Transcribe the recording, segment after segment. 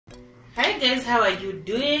Hi guys, how are you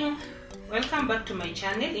doing? Welcome back to my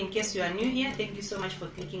channel. In case you are new here, thank you so much for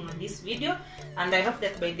clicking on this video, and I hope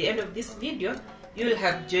that by the end of this video you will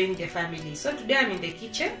have joined the family. So today I'm in the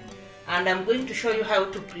kitchen and I'm going to show you how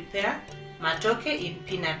to prepare matoke in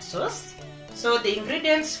peanut sauce. So the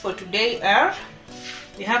ingredients for today are,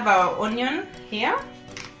 we have our onion here,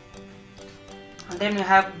 and then we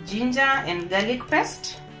have ginger and garlic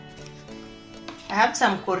paste. I have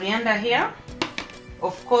some coriander here,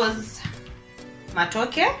 of course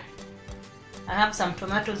matoke. I have some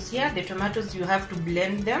tomatoes here. The tomatoes, you have to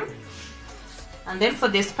blend them. And then for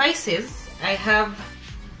the spices, I have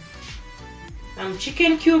some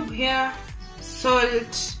chicken cube here,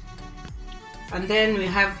 salt, and then we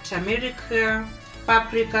have turmeric here,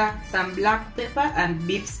 paprika, some black pepper and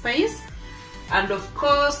beef spice, and of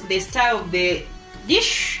course the star of the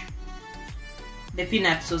dish, the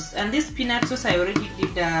peanut sauce. And this peanut sauce, I already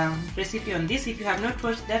did a recipe on this. If you have not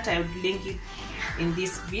watched that, I will link it in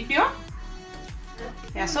this video.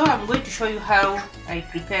 Yeah, so I'm going to show you how I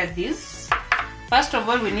prepare this. First of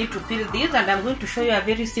all, we need to peel this, and I'm going to show you a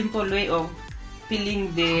very simple way of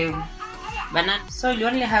peeling the banana. So you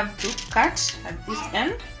only have to cut at this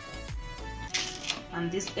end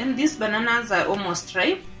and this end. These bananas are almost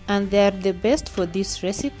ripe, and they are the best for this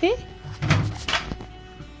recipe.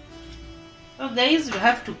 So guys, you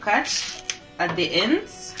have to cut at the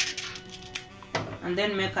ends and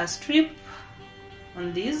then make a strip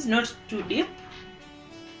on this, not too deep.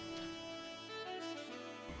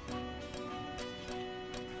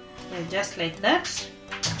 Just like that.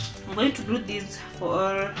 I'm going to do this for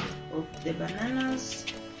all of the bananas,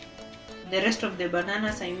 the rest of the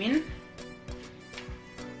bananas I mean.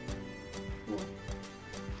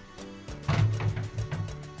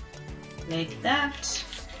 Like that.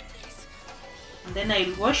 And then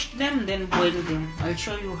I'll wash them, then boil them. I'll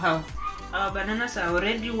show you how. Our bananas are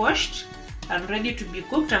already washed and ready to be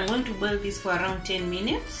cooked. I'm going to boil this for around 10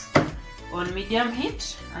 minutes on medium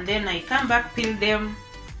heat, and then I come back, peel them,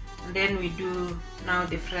 and then we do now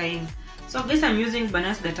the frying. So guys, I'm using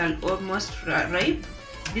bananas that are almost ripe.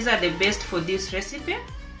 These are the best for this recipe.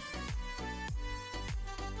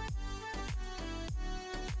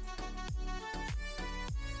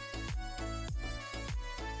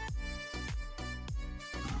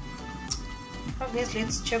 So guys,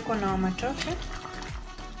 let's check on our matoke.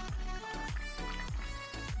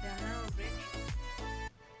 They are now ready.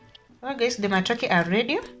 So guys, the matoke are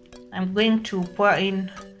ready. I'm going to pour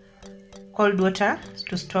in cold water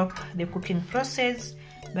to stop the cooking process,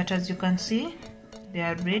 but as you can see, they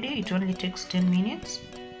are ready. It only takes 10 minutes,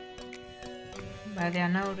 but they are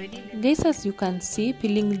now ready. Guys, as you can see,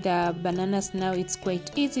 peeling the bananas now, it's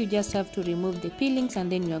quite easy. You just have to remove the peelings and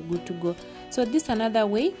then you are good to go. So this is another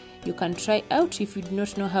way you can try out if you do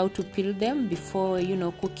not know how to peel them before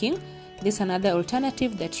cooking. This is another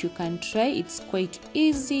alternative that you can try. It's quite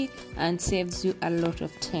easy and saves you a lot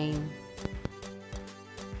of time.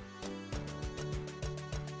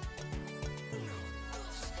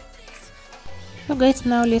 So guys,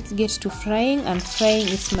 now let's get to frying, and frying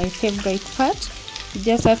is my favorite part. You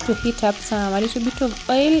just have to heat up a little bit of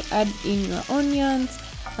oil, add in your onions,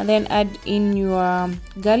 and then add in your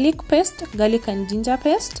garlic paste, garlic and ginger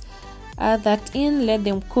paste. Add that in, let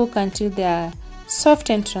them cook until they are soft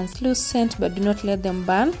and translucent, but do not let them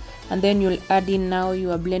burn. And then you'll add in now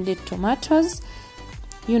your blended tomatoes,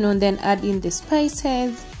 then add in the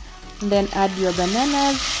spices, and then add your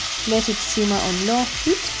bananas. Let it simmer on low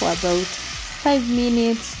heat for about 5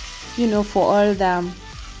 minutes, for all the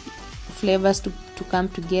flavors to come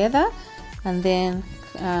together, and then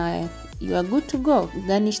you are good to go.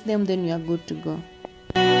 Garnish them, then you are good to go.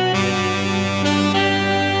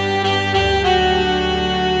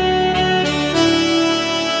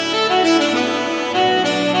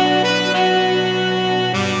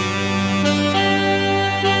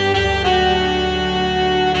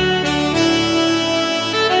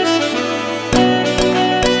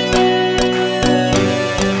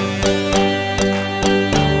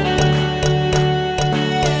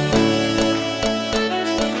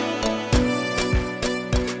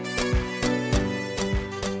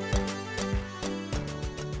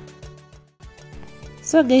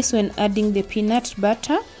 So guys, when adding the peanut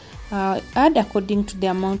butter, add according to the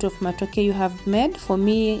amount of matoke you have made. For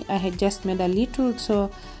me, I had just made a little,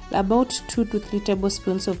 so about 2 to 3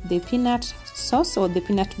 tablespoons of the peanut sauce or the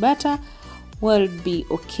peanut butter will be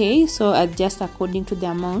okay. So adjust according to the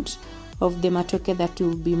amount of the matoke that you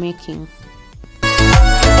will be making.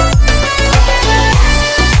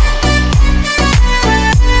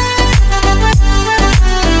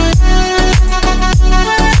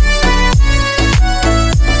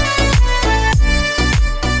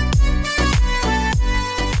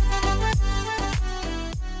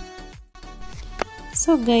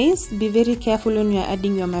 So guys, be very careful when you are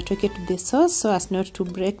adding your matoke to the sauce so as not to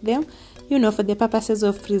break them, you know, for the purposes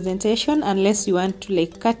of presentation, unless you want to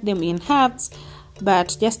like cut them in halves,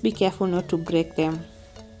 but just be careful not to break them.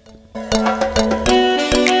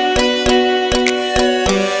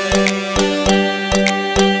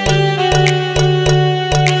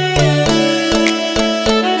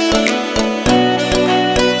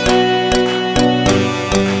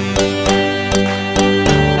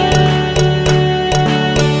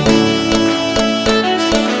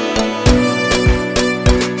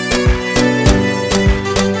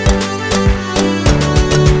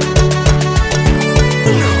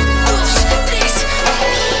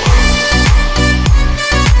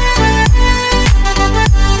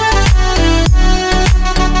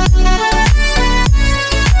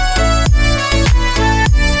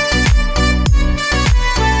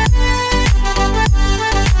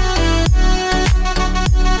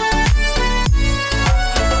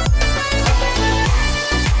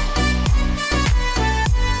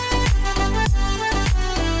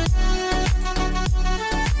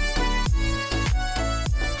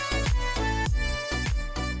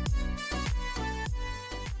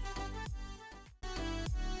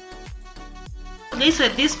 Guys,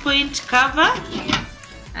 at this point, cover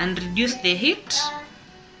and reduce the heat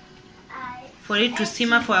for it to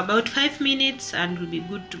simmer for about 5 minutes and will be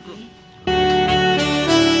good to go.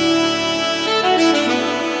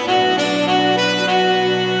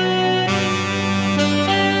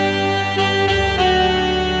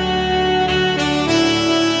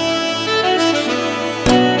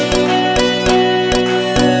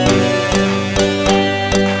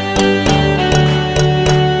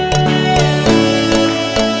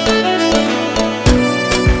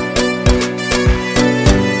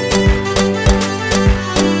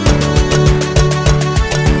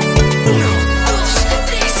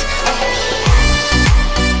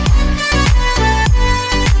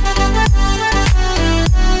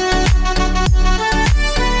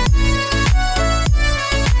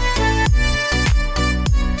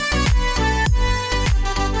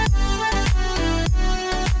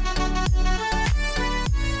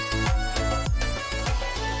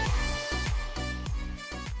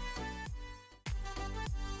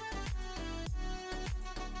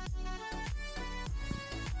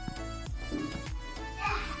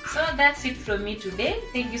 So that's it from me today.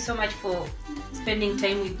 Thank you so much for spending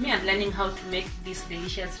time with me and learning how to make this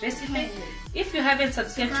delicious recipe. If you haven't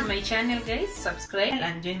subscribed to my channel, guys, subscribe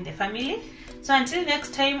and join the family. So until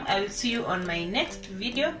next time, I will see you on my next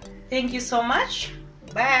video. Thank you so much.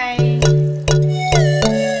 Bye.